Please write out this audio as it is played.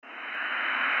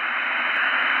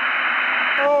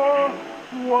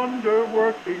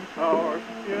wonder-working power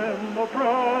in the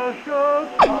precious...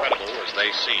 Incredible as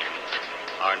they seem,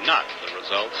 are not the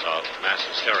results of mass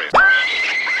hysteria.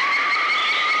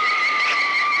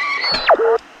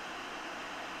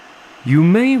 You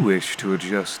may wish to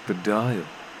adjust the dial.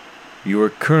 You are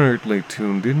currently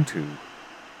tuned into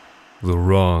the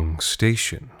wrong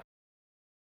station.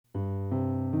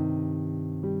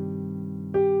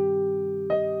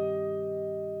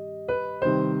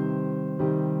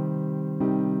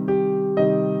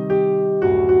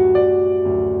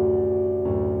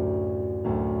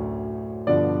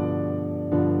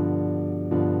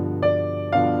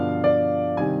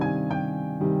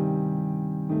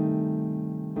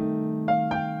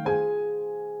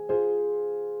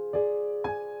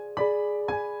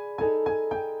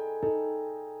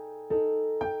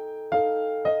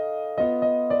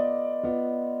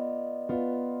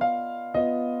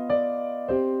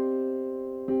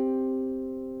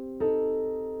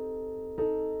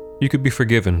 You could be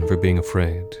forgiven for being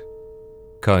afraid,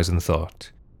 Kaizen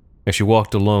thought, as she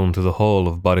walked alone through the hall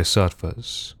of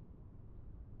Bodhisattvas.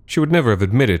 She would never have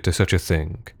admitted to such a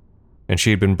thing, and she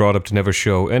had been brought up to never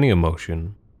show any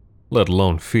emotion, let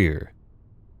alone fear.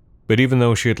 But even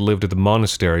though she had lived at the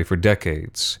monastery for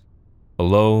decades, a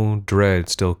low dread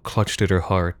still clutched at her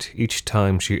heart each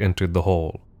time she entered the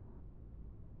hall.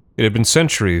 It had been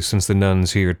centuries since the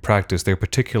nuns here had practiced their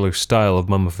particular style of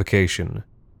mummification,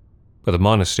 but the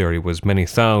monastery was many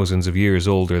thousands of years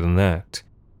older than that,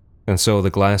 and so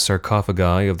the glass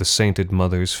sarcophagi of the sainted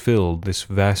mothers filled this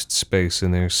vast space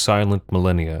in their silent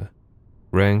millennia,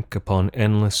 rank upon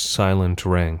endless silent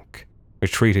rank,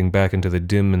 retreating back into the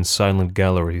dim and silent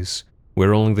galleries,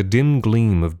 where only the dim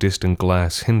gleam of distant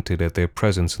glass hinted at their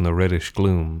presence in the reddish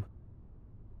gloom.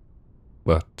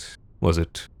 But was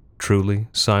it truly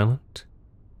silent?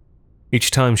 Each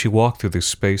time she walked through this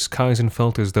space, Kaizen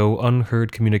felt as though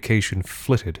unheard communication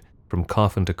flitted from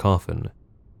coffin to coffin.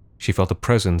 She felt the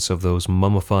presence of those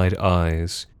mummified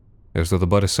eyes, as though the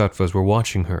Bodhisattvas were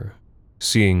watching her,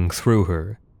 seeing through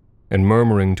her, and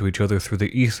murmuring to each other through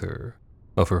the ether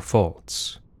of her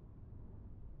faults.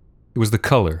 It was the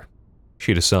color,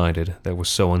 she decided, that was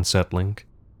so unsettling.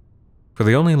 For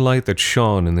the only light that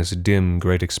shone in this dim,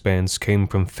 great expanse came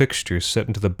from fixtures set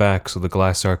into the backs of the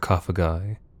glass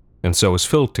sarcophagi, and so was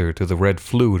filtered to the red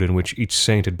fluid in which each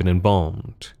saint had been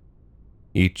embalmed.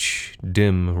 Each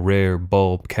dim, rare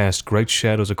bulb cast great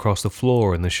shadows across the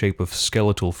floor in the shape of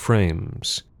skeletal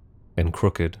frames and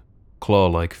crooked,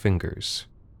 claw-like fingers.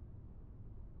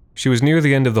 She was near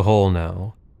the end of the hall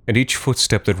now, and each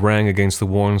footstep that rang against the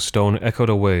worn stone echoed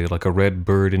away like a red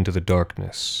bird into the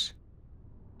darkness.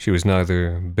 She was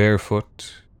neither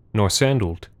barefoot nor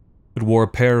sandaled, but wore a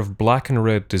pair of black and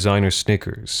red designer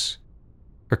sneakers.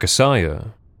 Her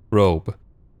kasaya, robe,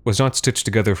 was not stitched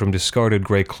together from discarded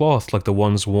grey cloth like the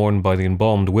ones worn by the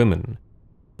embalmed women,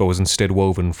 but was instead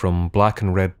woven from black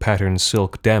and red patterned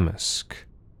silk damask.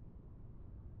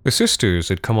 The sisters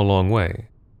had come a long way.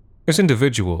 As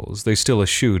individuals, they still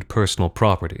eschewed personal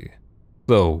property,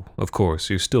 though, of course,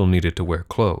 you still needed to wear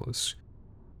clothes.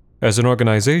 As an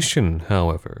organization,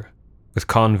 however, with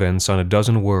convents on a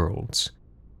dozen worlds,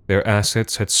 their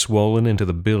assets had swollen into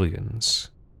the billions.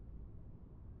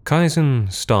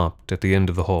 Kaizen stopped at the end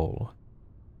of the hall.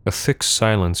 A thick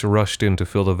silence rushed in to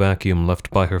fill the vacuum left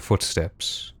by her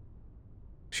footsteps.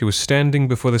 She was standing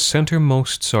before the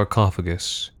centermost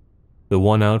sarcophagus, the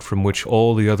one out from which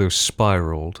all the others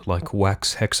spiraled like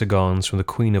wax hexagons from the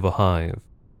queen of a hive,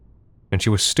 and she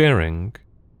was staring,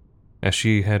 as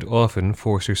she had often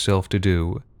forced herself to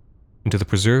do, into the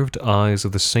preserved eyes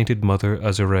of the sainted mother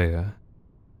Azarea.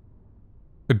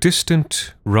 A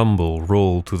distant rumble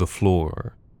rolled through the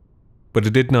floor, but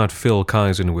it did not fill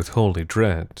Kaizen with holy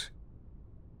dread.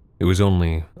 It was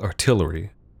only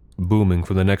artillery, booming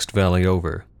from the next valley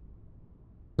over.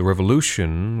 The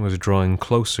revolution was drawing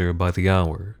closer by the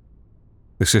hour.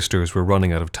 The sisters were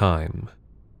running out of time.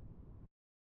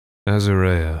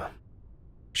 Azarea.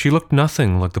 She looked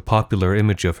nothing like the popular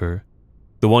image of her,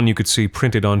 the one you could see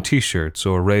printed on t-shirts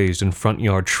or raised in front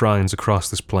yard shrines across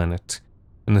this planet,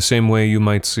 in the same way you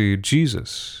might see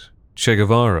Jesus, Che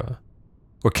Guevara,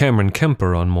 or Cameron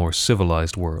Kemper on more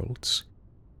civilized worlds.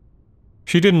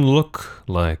 She didn't look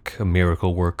like a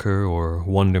miracle worker or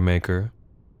wonder maker.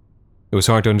 It was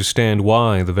hard to understand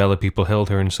why the Valley people held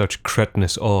her in such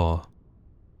cretinous awe.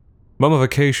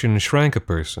 Mummification shrank a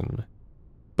person,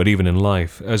 but even in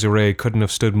life, Azure couldn't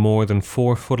have stood more than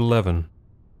 4'11".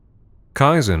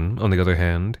 Kaizen, on the other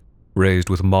hand, raised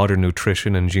with modern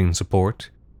nutrition and gene support,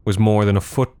 was more than a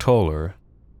foot taller.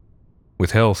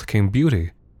 With health came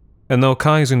beauty, and though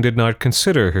Kaizen did not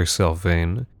consider herself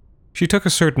vain, She took a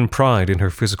certain pride in her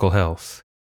physical health,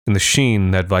 in the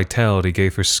sheen that vitality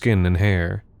gave her skin and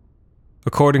hair.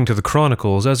 According to the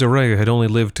chronicles, Azarea had only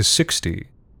lived to 60.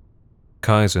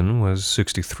 Kaizen was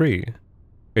 63,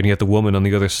 and yet the woman on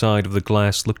the other side of the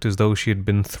glass looked as though she had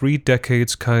been 3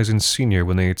 decades Kaizen's senior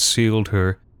when they had sealed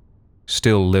her,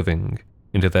 still living,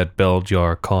 into that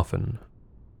bell-jar coffin.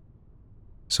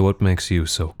 "So what makes you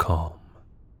so calm?"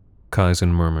 Kaizen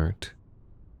murmured.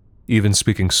 Even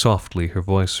speaking softly, her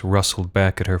voice rustled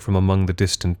back at her from among the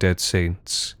distant dead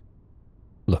saints.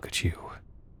 "Look at you.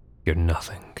 You're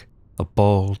nothing. A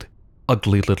bald,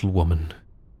 ugly little woman,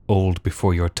 old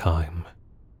before your time.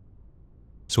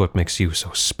 So what makes you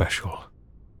so special?"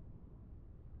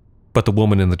 But the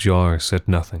woman in the jar said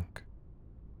nothing.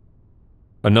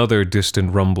 Another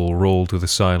distant rumble rolled through the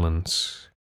silence.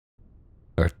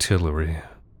 Artillery.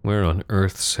 Where on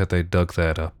earths had they dug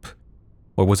that up?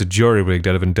 Or was it jury-rigged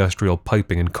out of industrial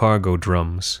piping and cargo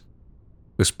drums?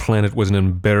 This planet was an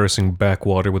embarrassing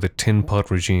backwater with a tin-pot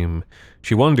regime.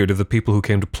 She wondered if the people who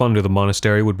came to plunder the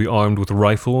monastery would be armed with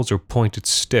rifles or pointed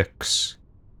sticks.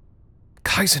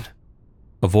 "Kaizen!"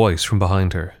 A voice from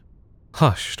behind her,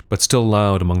 hushed but still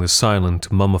loud among the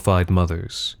silent, mummified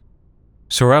mothers.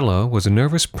 Sorella was a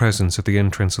nervous presence at the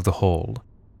entrance of the hall,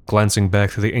 glancing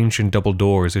back through the ancient double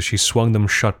doors as she swung them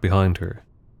shut behind her.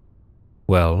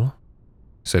 "Well,"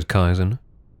 said Kaizen,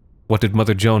 "what did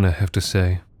Mother Jonah have to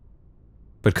say?"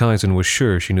 But Kaizen was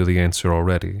sure she knew the answer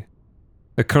already.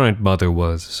 The current mother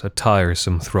was a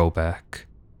tiresome throwback.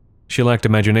 She lacked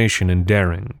imagination and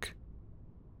daring.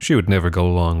 She would never go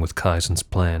along with Kaizen's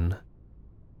plan.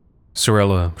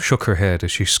 Sorella shook her head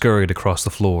as she scurried across the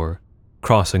floor,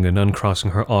 crossing and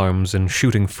uncrossing her arms and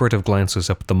shooting furtive glances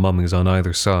up at the mummies on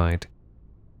either side.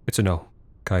 "It's a no,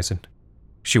 Kaizen,"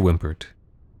 she whimpered.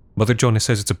 "Mother Jonah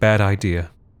says it's a bad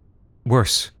idea.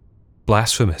 Worse,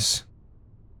 blasphemous."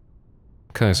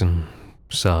 Kaizen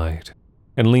sighed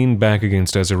and leaned back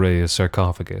against Azarea's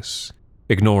sarcophagus,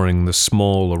 ignoring the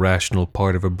small, irrational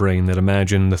part of her brain that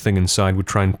imagined the thing inside would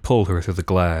try and pull her through the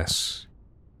glass.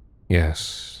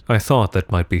 "Yes, I thought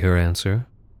that might be her answer."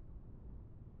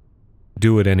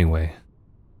 "Do it anyway."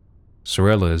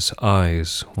 Sorella's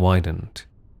eyes widened.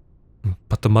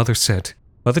 "But the mother said,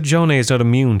 Mother Jonah is not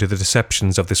immune to the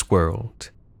deceptions of this world.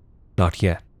 Not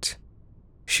yet.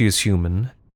 She is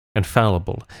human and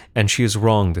fallible, and she is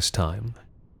wrong this time.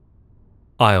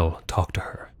 I'll talk to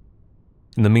her.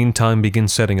 In the meantime, begin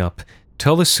setting up.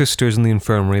 Tell the sisters in the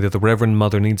infirmary that the Reverend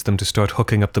Mother needs them to start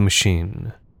hooking up the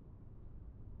machine."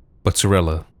 But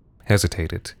Sorella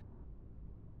hesitated.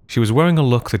 She was wearing a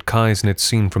look that Kaizen had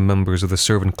seen from members of the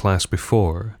servant class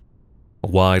before, a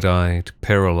wide-eyed,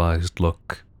 paralyzed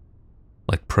look,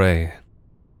 like prey.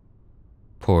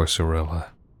 Poor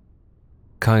Sorella.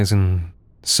 Kaizen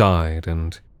sighed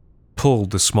and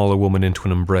pulled the smaller woman into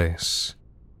an embrace.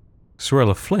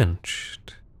 Sorella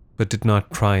flinched, but did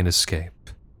not try and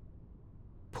escape.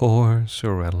 "Poor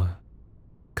Sorella,"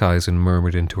 Kaizen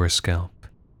murmured into her scalp.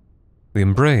 The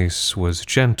embrace was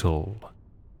gentle,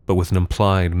 but with an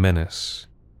implied menace.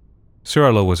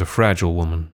 Sorella was a fragile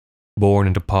woman, born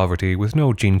into poverty with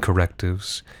no gene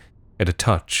correctives, and a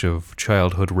touch of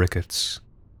childhood rickets.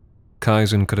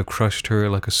 Kaizen could have crushed her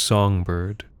like a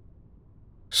songbird.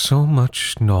 "So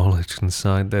much knowledge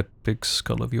inside that big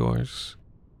skull of yours.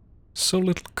 So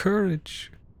little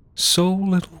courage. So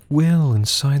little will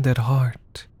inside that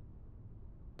heart.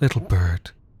 Little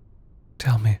bird,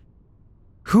 tell me,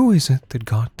 who is it that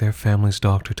got their family's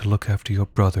doctor to look after your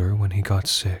brother when he got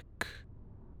sick?"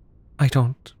 "I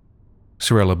don't,"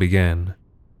 Sorella began,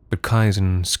 but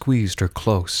Kaizen squeezed her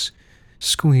close,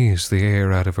 squeezed the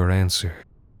air out of her answer,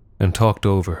 and talked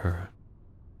over her.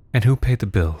 "And who paid the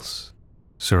bills,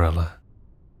 Sorella?"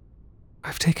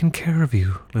 "I've taken care of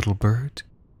you, little bird.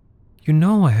 You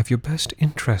know I have your best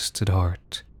interests at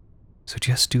heart. So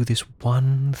just do this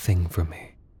one thing for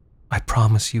me. I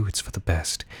promise you it's for the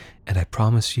best, and I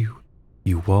promise you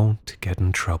you won't get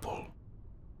in trouble."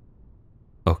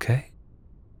 "Okay?"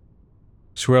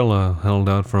 Sorella held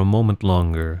out for a moment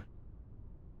longer,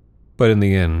 but in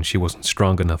the end she wasn't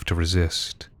strong enough to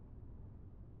resist.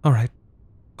 All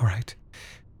right,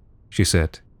 she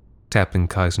said, tapping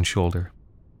Kaizen's shoulder.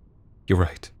 "You're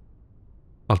right.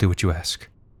 I'll do what you ask."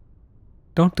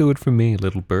 "Don't do it for me,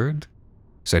 little bird,"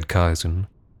 said Kaizen,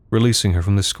 releasing her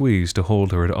from the squeeze to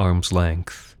hold her at arm's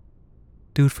length.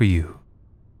 "Do it for you.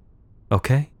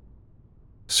 Okay?"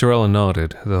 Sorella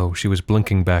nodded, though she was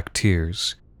blinking back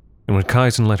tears, and when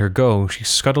Kaizen let her go, she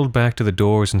scuttled back to the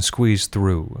doors and squeezed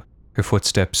through, her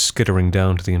footsteps skittering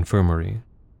down to the infirmary.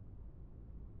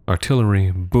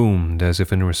 Artillery boomed as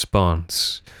if in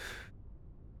response.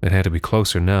 It had to be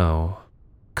closer now.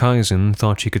 Kaizen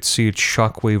thought she could see its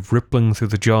shockwave rippling through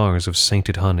the jars of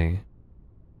sainted honey.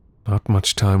 Not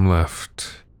much time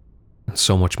left, and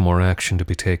so much more action to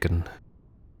be taken.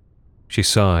 She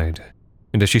sighed,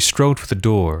 and as she strode for the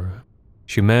door,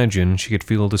 she imagined she could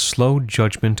feel the slow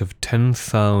judgment of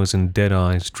 10,000 dead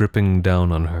eyes dripping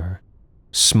down on her,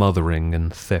 smothering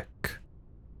and thick.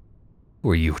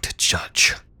 "Who are you to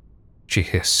judge?" she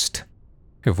hissed.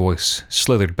 Her voice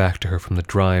slithered back to her from the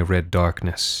dry red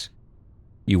darkness.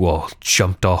 "You all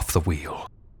jumped off the wheel,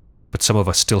 but some of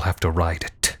us still have to ride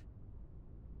it."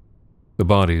 The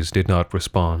bodies did not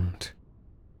respond.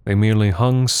 They merely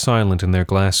hung silent in their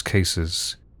glass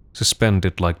cases,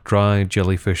 suspended like dry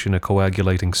jellyfish in a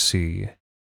coagulating sea,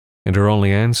 and her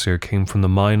only answer came from the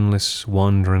mindless,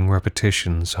 wandering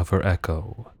repetitions of her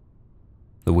echo.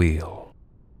 The wheel,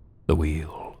 the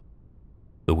wheel,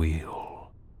 the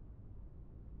wheel.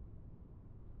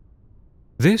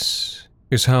 This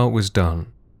is how it was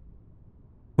done.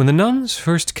 When the nuns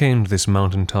first came to this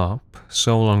mountain top,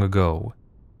 so long ago,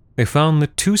 they found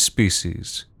that 2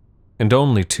 species, and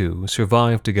only 2,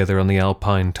 survived together on the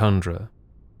alpine tundra.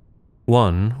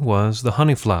 One was the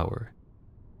honeyflower,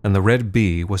 and the red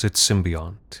bee was its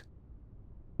symbiont.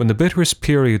 When the bitterest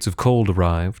periods of cold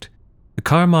arrived, the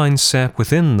carmine sap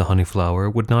within the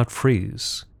honeyflower would not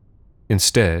freeze.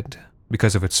 Instead,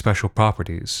 because of its special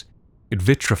properties, it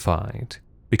vitrified,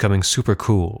 becoming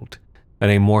supercooled, an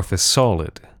amorphous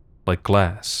solid, like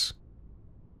glass.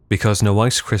 Because no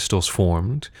ice crystals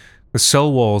formed, the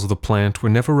cell walls of the plant were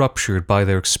never ruptured by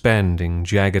their expanding,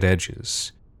 jagged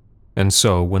edges, and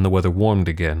so when the weather warmed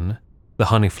again, the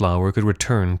honeyflower could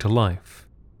return to life.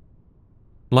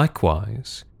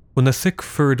 Likewise, when the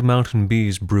thick-furred mountain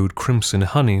bees brewed crimson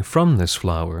honey from this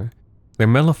flower, their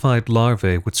mellified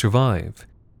larvae would survive,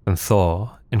 and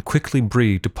thaw, and quickly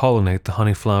breed to pollinate the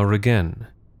honeyflower again.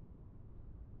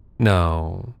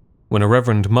 Now, when a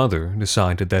Reverend Mother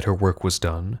decided that her work was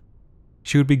done,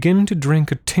 she would begin to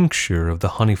drink a tincture of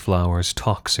the honeyflower's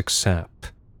toxic sap.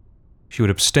 She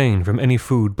would abstain from any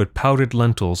food but powdered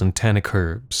lentils and tannic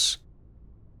herbs.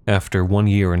 After 1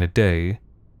 year and a day,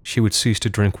 she would cease to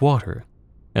drink water,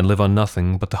 and live on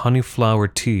nothing but the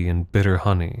honeyflower tea and bitter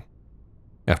honey.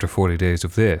 After 40 days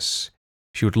of this,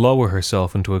 she would lower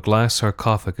herself into a glass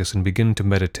sarcophagus and begin to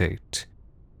meditate,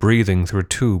 breathing through a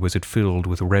tube as it filled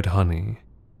with red honey.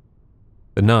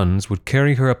 The nuns would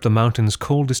carry her up the mountain's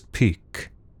coldest peak,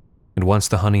 and once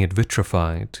the honey had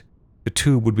vitrified, the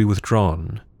tube would be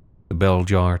withdrawn, the bell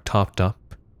jar topped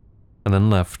up, and then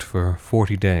left for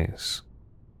 40 days.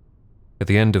 At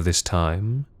the end of this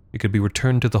time, it could be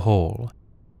returned to the hole,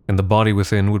 and the body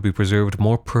within would be preserved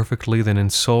more perfectly than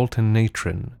in salt and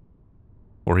natron,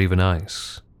 or even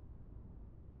ice.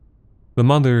 The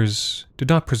mothers did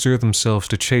not preserve themselves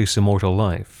to chase immortal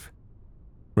life.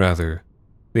 Rather,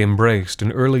 they embraced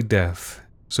an early death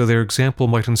so their example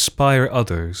might inspire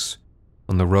others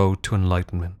on the road to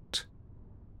enlightenment.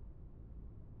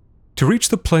 To reach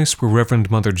the place where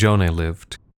Reverend Mother Jone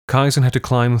lived, Kaizen had to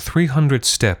climb 300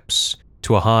 steps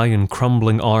to a high and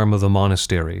crumbling arm of the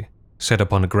monastery, set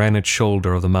up on a granite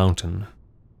shoulder of the mountain.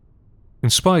 In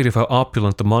spite of how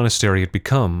opulent the monastery had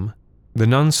become, the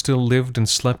nuns still lived and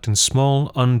slept in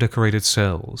small, undecorated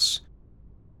cells.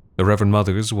 The Reverend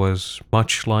Mother's was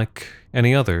much like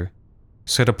any other,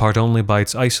 set apart only by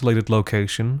its isolated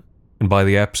location and by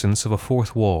the absence of a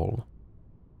fourth wall.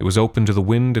 It was open to the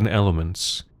wind and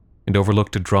elements, and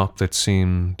overlooked a drop that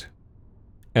seemed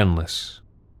endless.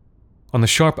 On the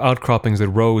sharp outcroppings that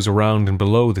rose around and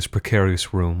below this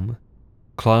precarious room,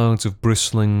 clouds of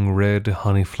bristling red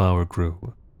honeyflower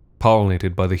grew,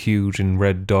 pollinated by the huge and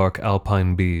red-dark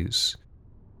alpine bees.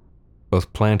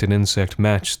 Both plant and insect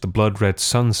matched the blood-red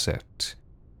sunset,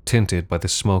 tinted by the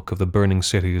smoke of the burning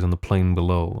cities on the plain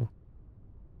below.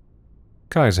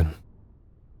 "Kaizen,"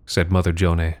 said Mother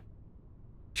Jone.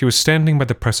 She was standing by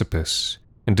the precipice,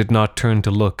 and did not turn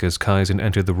to look as Kaizen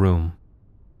entered the room.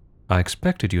 "I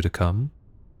expected you to come."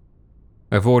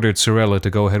 "I've ordered Sorella to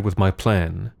go ahead with my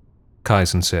plan,"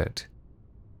 Kaizen said.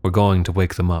 "We're going to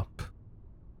wake them up."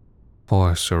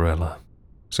 "Poor Sorella,"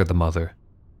 said the mother.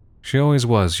 "She always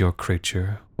was your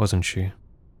creature, wasn't she?"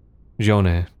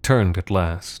 Jone turned at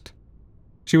last.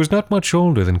 She was not much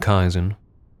older than Kaizen,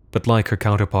 but like her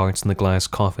counterparts in the glass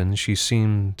coffin, she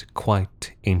seemed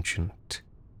quite ancient.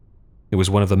 It was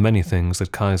one of the many things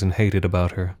that Kaizen hated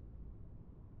about her.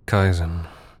 "Kaizen,"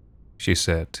 she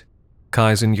said.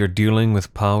 "Kaizen, you're dealing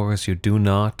with powers you do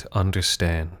not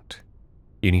understand.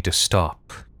 You need to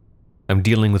stop. I'm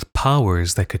dealing with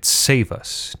powers that could save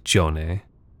us, Jone."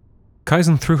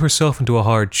 Kaizen threw herself into a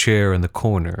hard chair in the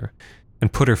corner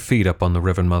and put her feet up on the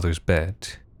Reverend Mother's bed.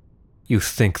 You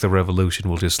think the revolution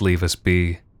will just leave us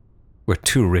be? We're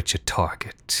too rich a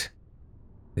target.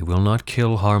 They will not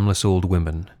kill harmless old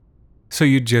women. So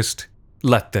you just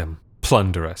let them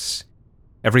plunder us.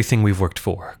 Everything we've worked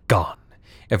for, gone.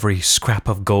 Every scrap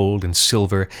of gold and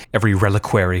silver, every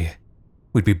reliquary.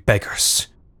 We'd be beggars,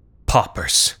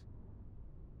 paupers.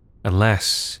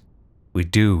 Unless we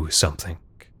do something.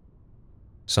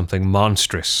 Something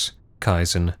monstrous,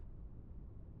 Kaizen.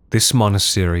 This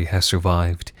monastery has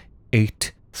survived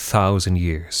 8,000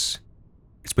 years.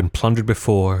 It's been plundered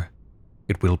before,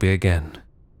 it will be again.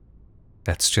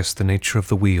 That's just the nature of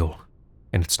the wheel,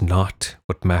 and it's not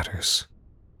what matters.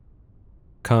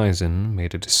 Kaizen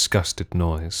made a disgusted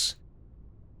noise.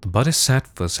 The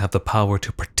Bodhisattvas have the power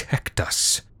to protect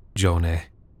us, Jone.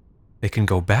 They can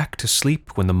go back to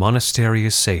sleep when the monastery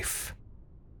is safe.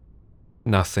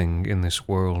 Nothing in this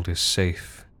world is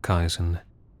safe, Kaizen.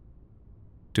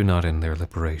 Do not end their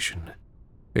liberation.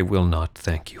 They will not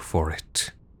thank you for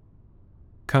it.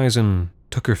 Kaizen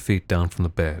took her feet down from the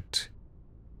bed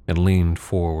and leaned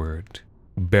forward,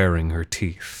 baring her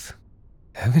teeth.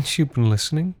 Haven't you been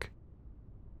listening?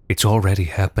 It's already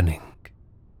happening.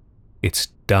 It's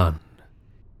done.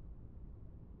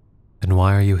 Then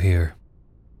why are you here?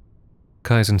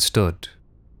 Kaizen stood.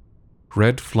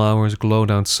 Red flowers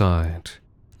glowed outside,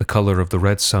 the color of the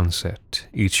red sunset,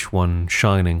 each one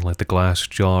shining like the glass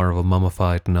jar of a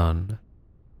mummified nun.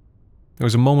 There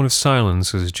was a moment of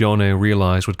silence as Jone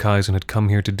realized what Kaizen had come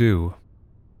here to do.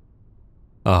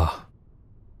 Ah.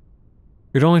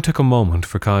 It only took a moment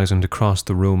for Kaizen to cross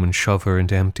the room and shove her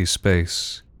into empty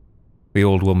space. The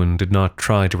old woman did not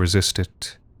try to resist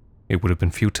it. It would have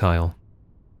been futile.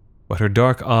 But her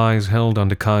dark eyes held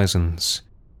onto Kaizen's,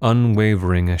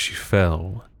 unwavering as she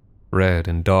fell, red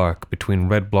and dark between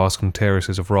red-blossomed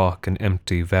terraces of rock and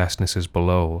empty vastnesses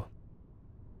below.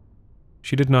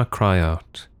 She did not cry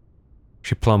out.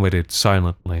 She plummeted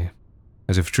silently,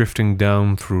 as if drifting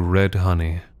down through red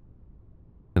honey.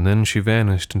 And then she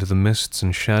vanished into the mists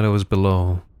and shadows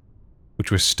below,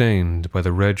 which were stained by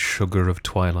the red sugar of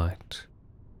twilight.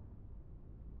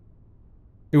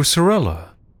 It was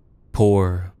Sorella,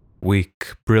 poor,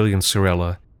 weak, brilliant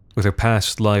Sorella, with her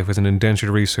past life as an indentured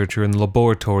researcher in the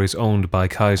laboratories owned by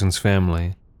Kaizen's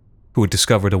family, who had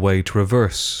discovered a way to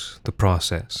reverse the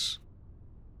process.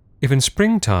 If in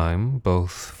springtime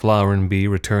both flower and bee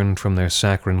returned from their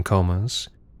saccharine comas,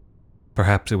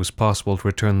 perhaps it was possible to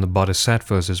return the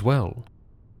Bodhisattvas as well.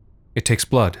 It takes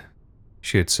blood,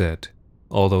 she had said,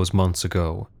 all those months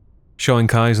ago, showing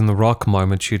Kaizen the rock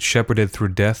marmot she had shepherded through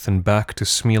death and back to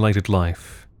simulated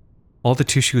life. All the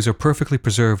tissues are perfectly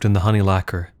preserved in the honey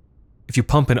lacquer. If you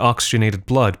pump in oxygenated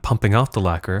blood pumping out the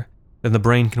lacquer, then the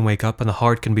brain can wake up and the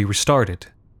heart can be restarted.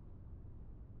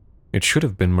 It should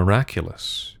have been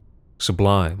miraculous,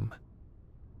 sublime.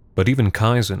 But even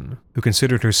Kaizen, who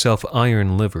considered herself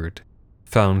iron-livered,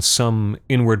 found some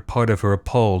inward part of her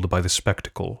appalled by the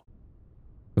spectacle.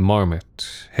 The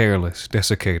marmot, hairless,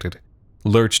 desiccated,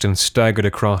 lurched and staggered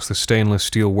across the stainless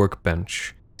steel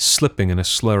workbench, slipping in a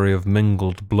slurry of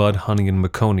mingled blood, honey, and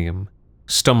meconium,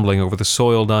 stumbling over the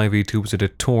soiled IV tubes it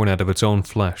had torn out of its own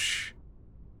flesh.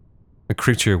 The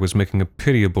creature was making a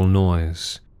pitiable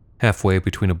noise, halfway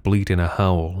between a bleat and a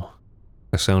howl,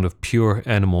 a sound of pure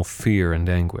animal fear and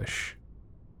anguish.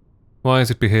 "Why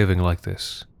is it behaving like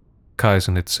this?"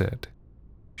 Kaizen had said.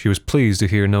 She was pleased to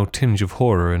hear no tinge of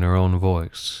horror in her own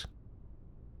voice.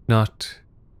 Not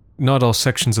all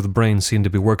sections of the brain seem to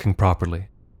be working properly,"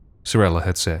 Sorella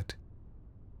had said.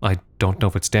 "I don't know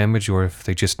if it's damage or if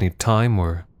they just need time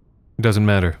or... It doesn't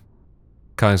matter."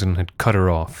 Kaizen had cut her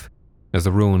off, as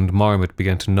the ruined marmot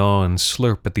began to gnaw and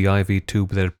slurp at the IV tube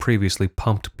that had previously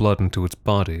pumped blood into its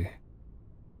body.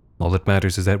 "All that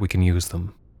matters is that we can use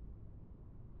them."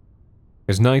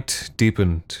 As night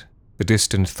deepened, the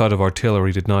distant thud of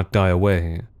artillery did not die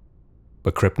away,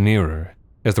 but crept nearer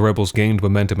as the rebels gained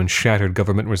momentum and shattered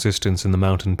government resistance in the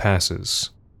mountain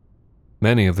passes.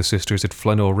 Many of the sisters had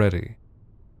fled already,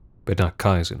 but not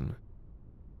Kaizen.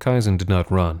 Kaizen did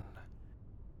not run.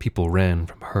 People ran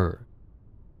from her.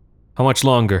 "How much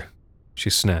longer?" she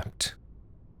snapped.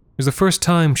 It was the first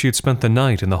time she had spent the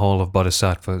night in the Hall of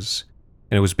Bodhisattvas,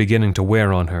 and it was beginning to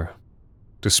wear on her,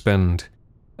 to spend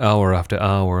hour after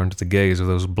hour under the gaze of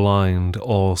those blind,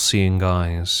 all-seeing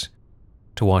eyes,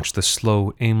 to watch the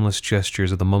slow, aimless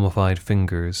gestures of the mummified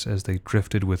fingers as they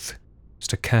drifted with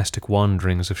stochastic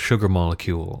wanderings of sugar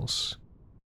molecules.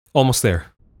 "Almost there,"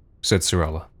 said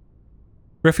Sorella.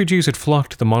 Refugees had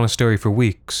flocked to the monastery for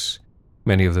weeks,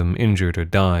 many of them injured or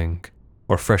dying,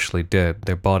 or freshly dead,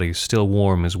 their bodies still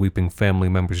warm as weeping family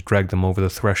members dragged them over the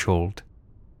threshold.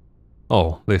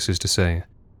 All, this is to say,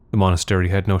 The monastery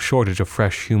had no shortage of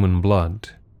fresh human blood.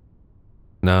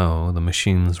 Now the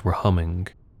machines were humming,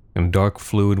 and dark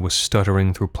fluid was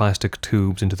stuttering through plastic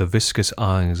tubes into the viscous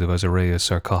eyes of Azarea's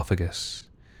sarcophagus.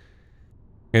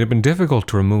 It had been difficult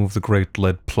to remove the great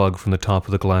lead plug from the top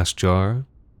of the glass jar.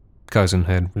 Kaizen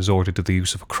had resorted to the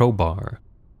use of a crowbar.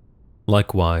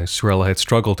 Likewise, Sorella had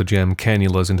struggled to jam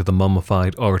cannulas into the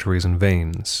mummified arteries and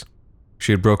veins.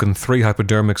 She had broken 3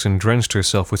 hypodermics and drenched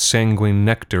herself with sanguine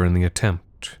nectar in the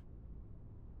attempt.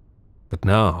 But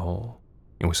now,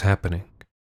 it was happening.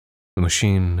 The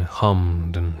machine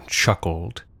hummed and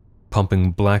chuckled,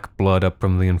 pumping black blood up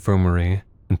from the infirmary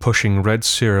and pushing red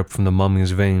syrup from the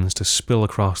mummy's veins to spill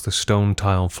across the stone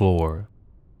tile floor.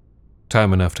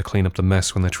 Time enough to clean up the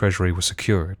mess when the treasury was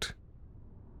secured.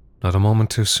 Not a moment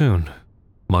too soon,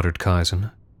 muttered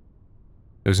Kaizen.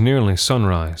 It was nearly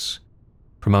sunrise.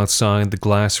 From outside, the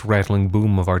glass-rattling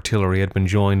boom of artillery had been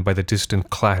joined by the distant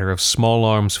clatter of small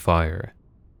arms fire,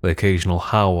 the occasional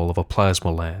howl of a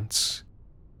plasma lance.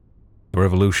 The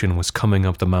revolution was coming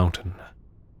up the mountain.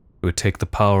 It would take the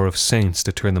power of saints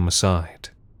to turn them aside.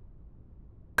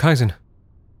 Kaizen,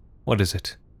 what is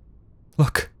it?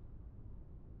 Look.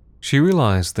 She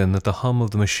realized then that the hum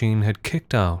of the machine had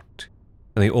kicked out,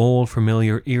 and the old,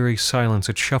 familiar, eerie silence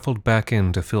had shuffled back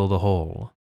in to fill the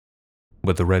hole.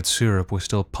 But the red syrup was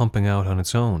still pumping out on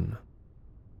its own.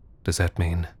 Does that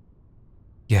mean?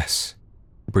 Yes,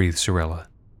 breathed Sorella.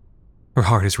 Her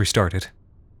heart is restarted.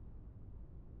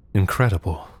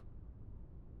 Incredible.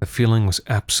 The feeling was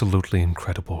absolutely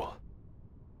incredible.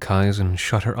 Kaizen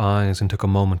shut her eyes and took a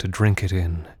moment to drink it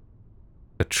in.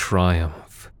 The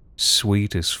triumph,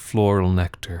 sweet as floral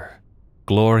nectar,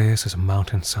 glorious as a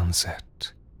mountain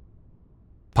sunset.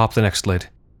 Pop the next lid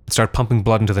and start pumping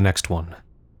blood into the next one.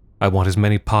 I want as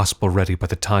many possible ready by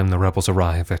the time the rebels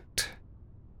arrive at...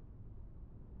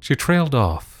 She trailed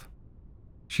off.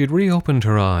 She had reopened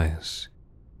her eyes,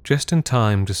 just in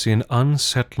time to see an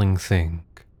unsettling thing.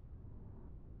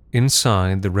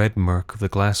 Inside the red murk of the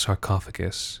glass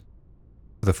sarcophagus,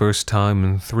 for the first time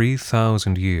in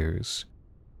 3,000 years,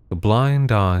 the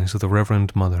blind eyes of the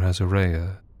Reverend Mother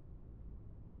Azarea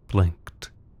blinked.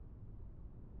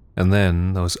 And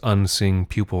then those unseeing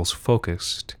pupils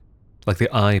focused, like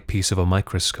the eyepiece of a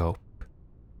microscope.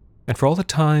 And for all the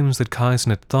times that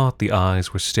Kaizen had thought the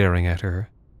eyes were staring at her,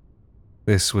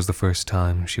 this was the first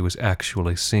time she was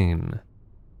actually seen.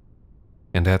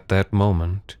 And at that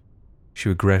moment, she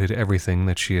regretted everything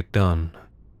that she had done,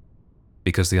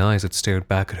 because the eyes that stared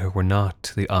back at her were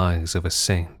not the eyes of a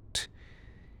saint.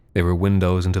 They were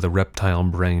windows into the reptile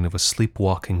brain of a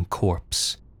sleepwalking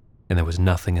corpse, and there was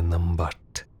nothing in them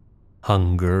but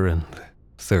hunger and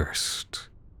thirst.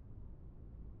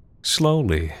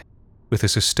 Slowly, with a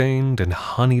sustained and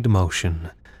honeyed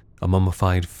motion, a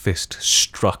mummified fist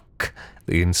struck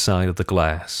the inside of the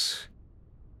glass,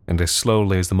 and as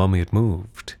slowly as the mummy had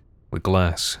moved, the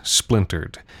glass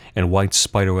splintered and white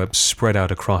spiderwebs spread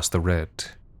out across the red.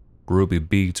 Ruby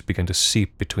beads began to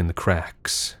seep between the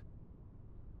cracks.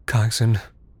 Kaizen,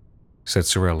 said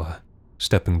Sorella,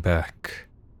 stepping back.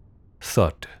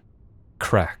 Thud,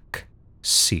 crack,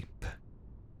 seep.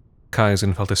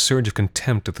 Kaizen felt a surge of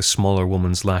contempt at the smaller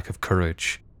woman's lack of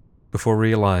courage, before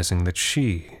realizing that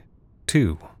she,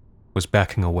 too, was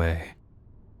backing away.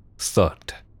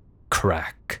 Thud,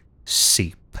 crack,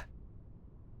 seep.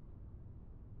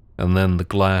 And then the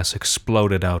glass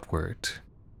exploded outward.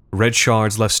 Red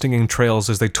shards left stinging trails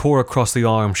as they tore across the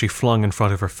arm she flung in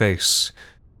front of her face.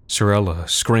 Sorella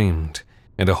screamed,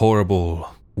 and a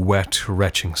horrible, wet,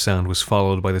 retching sound was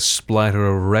followed by the splatter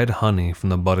of red honey from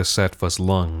the Bodhisattva's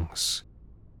lungs.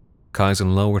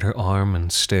 Kaizen lowered her arm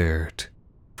and stared,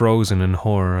 frozen in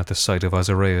horror at the sight of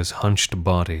Azarea's hunched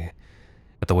body,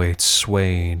 at the way it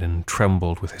swayed and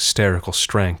trembled with hysterical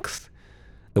strength,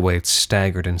 the way it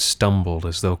staggered and stumbled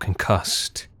as though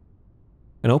concussed.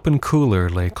 An open cooler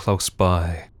lay close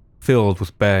by, filled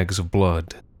with bags of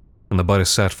blood, and the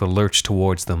Bodhisattva lurched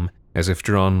towards them as if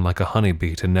drawn like a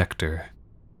honeybee to nectar.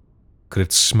 Could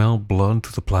it smell blood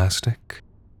through the plastic?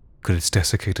 Could its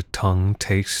desiccated tongue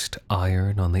taste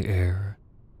iron on the air?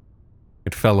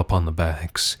 It fell upon the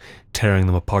bags, tearing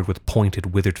them apart with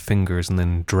pointed, withered fingers, and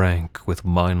then drank with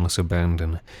mindless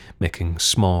abandon, making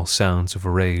small sounds of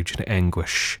rage and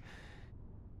anguish.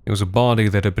 It was a body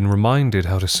that had been reminded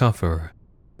how to suffer,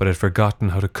 but had forgotten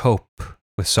how to cope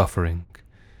with suffering,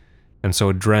 and so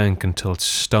it drank until its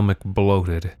stomach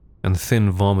bloated, and thin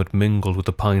vomit mingled with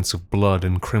the pints of blood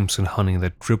and crimson honey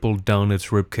that dribbled down its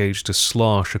ribcage to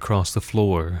slosh across the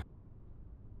floor.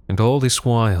 And all this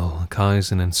while,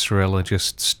 Kaizen and Sorella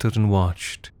just stood and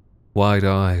watched,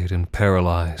 wide-eyed and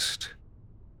paralyzed,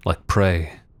 like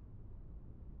prey.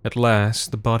 At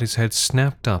last, the body's head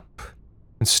snapped up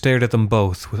and stared at them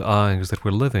both with eyes that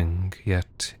were living,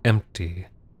 yet empty,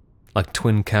 like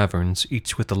twin caverns,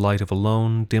 each with the light of a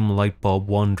lone, dim light bulb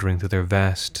wandering through their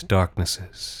vast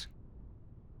darknesses.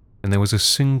 And there was a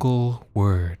single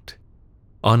word,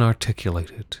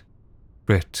 unarticulated,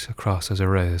 writ across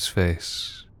Azarea's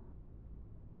face.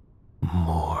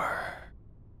 More.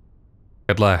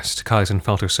 At last, Kaizen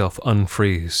felt herself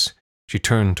unfreeze. She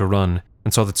turned to run,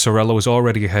 and saw that Sorella was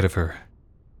already ahead of her.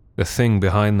 The thing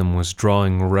behind them was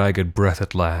drawing ragged breath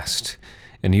at last,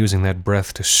 and using that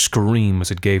breath to scream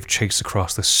as it gave chase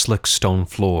across the slick stone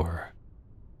floor.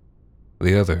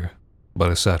 The other,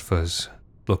 Bodhisattvas,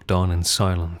 looked on in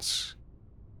silence.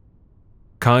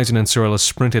 Kaizen and Sorella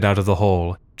sprinted out of the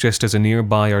hole, just as a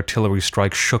nearby artillery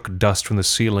strike shook dust from the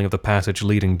ceiling of the passage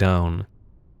leading down.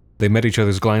 They met each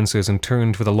other's glances and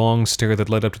turned for the long stair that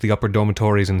led up to the upper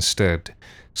dormitories instead,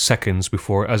 seconds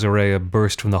before Azarea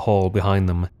burst from the hall behind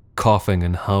them, coughing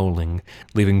and howling,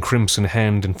 leaving crimson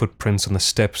hand and footprints on the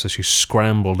steps as she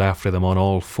scrambled after them on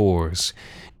all fours,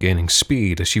 gaining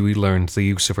speed as she relearned the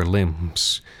use of her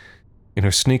limbs. In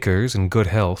her sneakers and good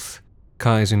health,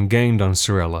 Kaizen gained on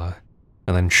Sorella,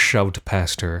 and then shoved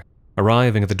past her,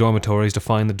 arriving at the dormitories to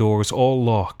find the doors all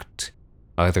locked,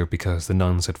 either because the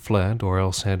nuns had fled or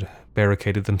else had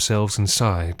barricaded themselves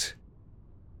inside.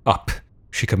 Up,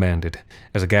 she commanded,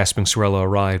 as a gasping Sorella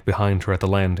arrived behind her at the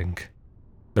landing.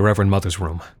 The Reverend Mother's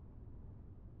room.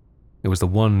 It was the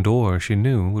one door she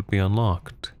knew would be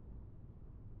unlocked.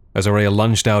 Azarea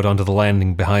lunged out onto the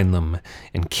landing behind them,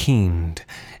 and keened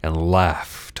and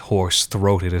laughed,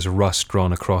 hoarse-throated as rust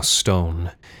drawn across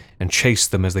stone, and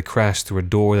chased them as they crashed through a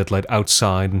door that led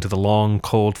outside into the long,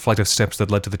 cold flight of steps that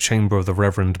led to the chamber of the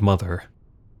Reverend Mother.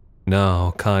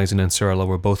 Now, Kaizen and Sorella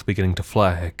were both beginning to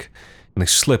flag, and they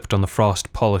slipped on the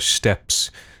frost-polished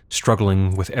steps,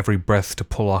 struggling with every breath to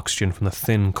pull oxygen from the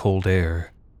thin, cold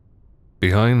air.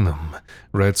 Behind them,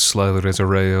 red-slathered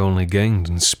Azarea only gained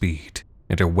in speed,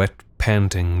 and her wet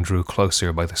panting drew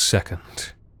closer by the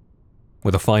second.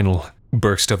 With a final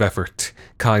burst of effort,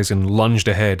 Kaizen lunged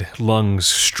ahead, lungs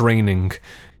straining,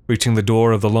 reaching the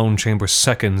door of the lone chamber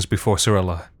seconds before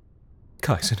Sorella.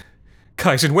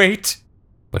 Kaizen, wait!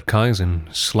 But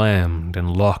Kaizen slammed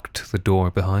and locked the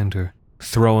door behind her,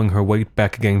 throwing her weight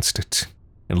back against it,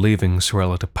 and leaving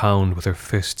Sorella to pound with her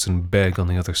fists and beg on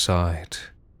the other side.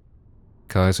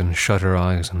 Kaizen shut her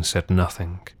eyes and said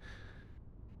nothing.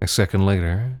 A second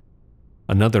later,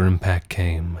 another impact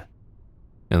came,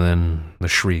 and then the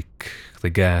shriek, the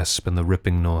gasp, and the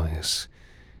ripping noise,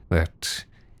 that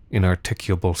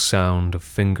inarticulable sound of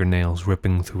fingernails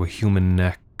ripping through a human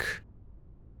neck.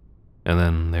 And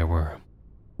then there were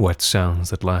wet sounds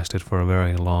that lasted for a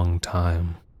very long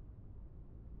time.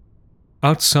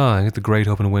 Outside the great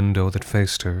open window that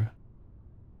faced her,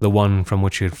 the one from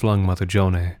which she had flung Mother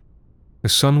Jone, the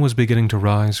sun was beginning to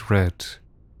rise red,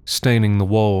 staining the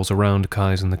walls around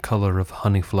Kaizen the color of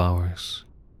honey flowers.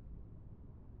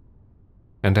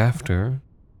 And after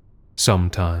some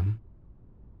time,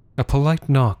 a polite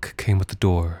knock came at the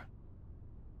door.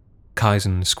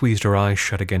 Kaizen squeezed her eyes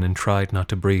shut again and tried not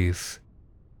to breathe.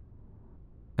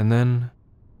 And then,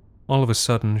 all of a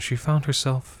sudden, she found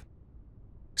herself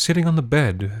sitting on the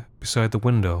bed beside the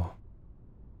window.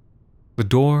 The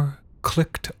door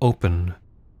clicked open,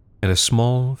 and a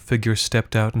small figure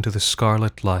stepped out into the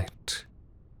scarlet light.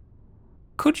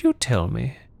 "Could you tell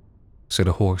me," said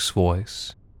a hoarse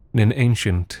voice, in an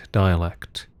ancient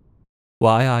dialect,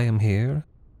 "why I am here,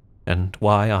 and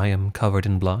why I am covered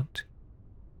in blood?"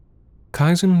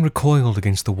 Kaizen recoiled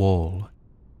against the wall,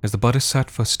 as the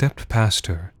Bodhisattva stepped past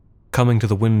her, coming to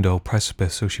the window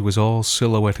precipice so she was all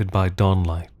silhouetted by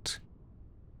dawnlight.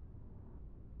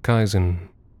 Kaizen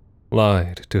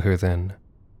lied to her then,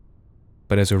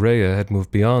 but Azarea had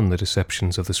moved beyond the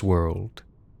deceptions of this world,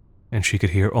 and she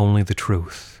could hear only the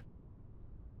truth.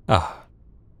 "Ah,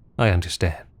 I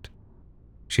understand,"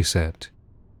 she said.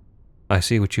 "I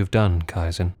see what you've done,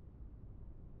 Kaizen.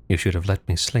 You should have let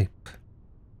me sleep."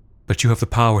 "But you have the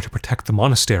power to protect the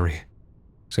monastery,"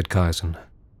 said Kaizen.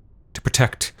 "To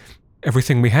protect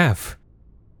everything we have."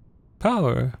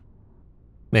 "Power?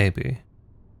 Maybe."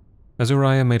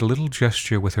 Azariah made a little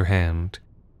gesture with her hand,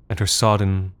 and her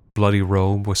sodden, bloody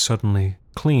robe was suddenly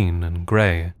clean and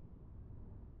grey.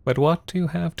 "But what do you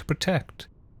have to protect?"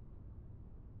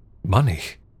 "Money.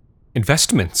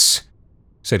 Investments,"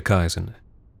 said Kaizen.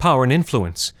 "Power and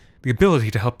influence. The ability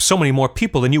to help so many more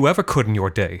people than you ever could in your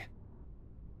day."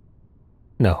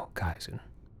 "No, Kaizen,"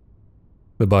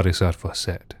 the Bodhisattva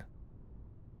said.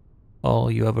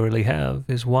 "All you ever really have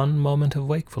is one moment of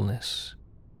wakefulness.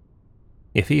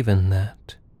 If even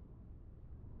that."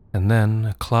 And then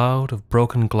a cloud of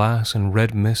broken glass and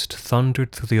red mist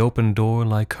thundered through the open door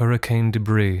like hurricane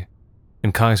debris,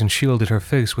 and Kaizen shielded her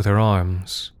face with her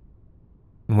arms.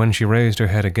 And when she raised her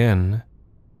head again,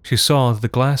 she saw that the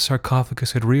glass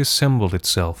sarcophagus had reassembled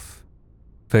itself,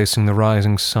 facing the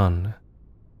rising sun,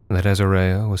 and that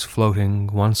Azariah was floating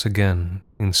once again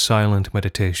in silent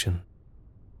meditation,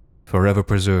 forever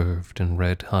preserved in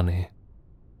red honey.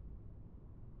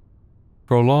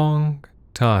 For a long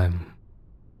time,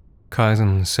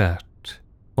 Kaizen sat,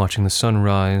 watching the sun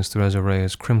rise through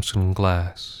Azariah's crimson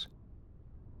glass.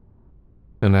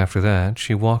 And after that,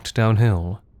 she walked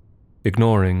downhill,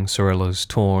 ignoring Sorella's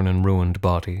torn and ruined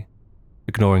body,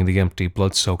 ignoring the empty,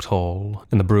 blood-soaked hall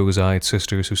and the bruise-eyed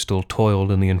sisters who still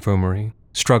toiled in the infirmary,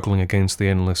 struggling against the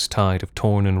endless tide of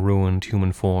torn and ruined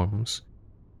human forms.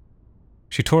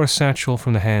 She tore a satchel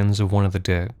from the hands of one of the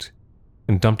dead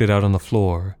and dumped it out on the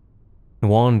floor and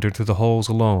wandered through the halls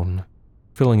alone,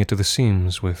 filling it to the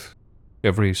seams with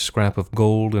every scrap of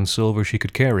gold and silver she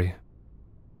could carry.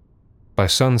 By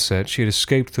sunset, she had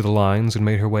escaped through the lines and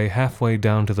made her way halfway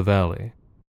down to the valley.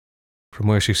 From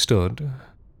where she stood,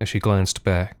 as she glanced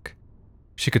back,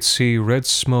 she could see red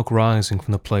smoke rising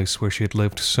from the place where she had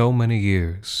lived so many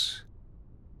years.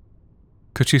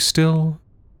 Could she still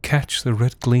catch the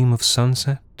red gleam of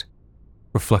sunset,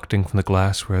 reflecting from the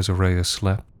glass where Azariah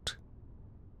slept?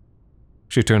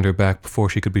 She turned her back before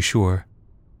she could be sure,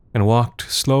 and walked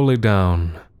slowly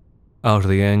down, out of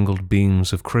the angled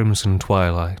beams of crimson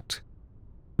twilight,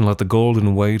 and let the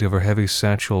golden weight of her heavy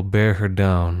satchel bear her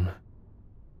down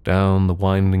the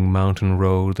winding mountain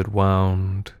road that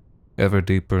wound ever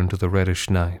deeper into the reddish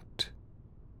night.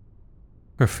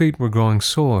 Her feet were growing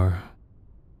sore,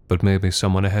 but maybe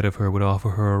someone ahead of her would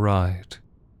offer her a ride.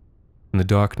 In the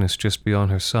darkness just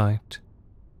beyond her sight,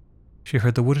 she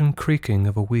heard the wooden creaking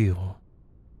of a wheel.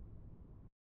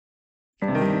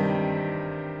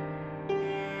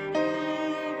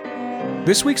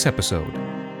 This week's episode,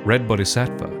 Red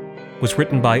Bodhisattva, was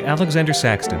written by Alexander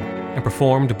Saxton and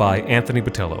performed by Anthony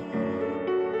Botello.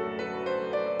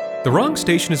 The Wrong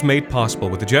Station is made possible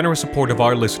with the generous support of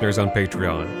our listeners on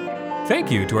Patreon.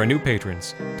 Thank you to our new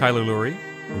patrons, Tyler Lurie,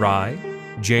 Rye,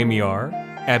 Jamie R.,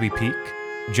 Abby Peak,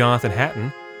 Jonathan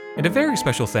Hatton, and a very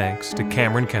special thanks to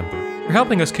Cameron Kemper for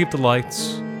helping us keep the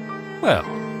lights, well,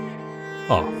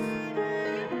 off.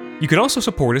 You can also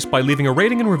support us by leaving a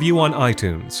rating and review on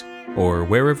iTunes, or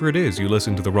wherever it is you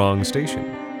listen to The Wrong Station.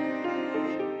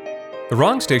 The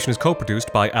Wrong Station is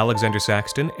co-produced by Alexander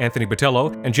Saxton, Anthony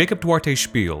Botello, and Jacob Duarte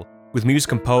Spiel, with music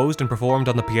composed and performed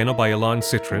on the piano by Ilan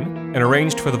Citrin, and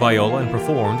arranged for the viola and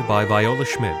performed by Viola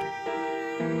Schmid.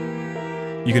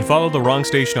 You can follow The Wrong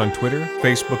Station on Twitter,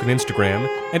 Facebook, and Instagram,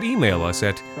 and email us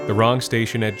at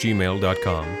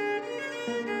thewrongstation@gmail.com.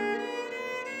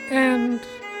 And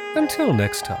until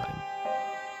next time,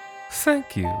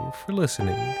 thank you for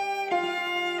listening.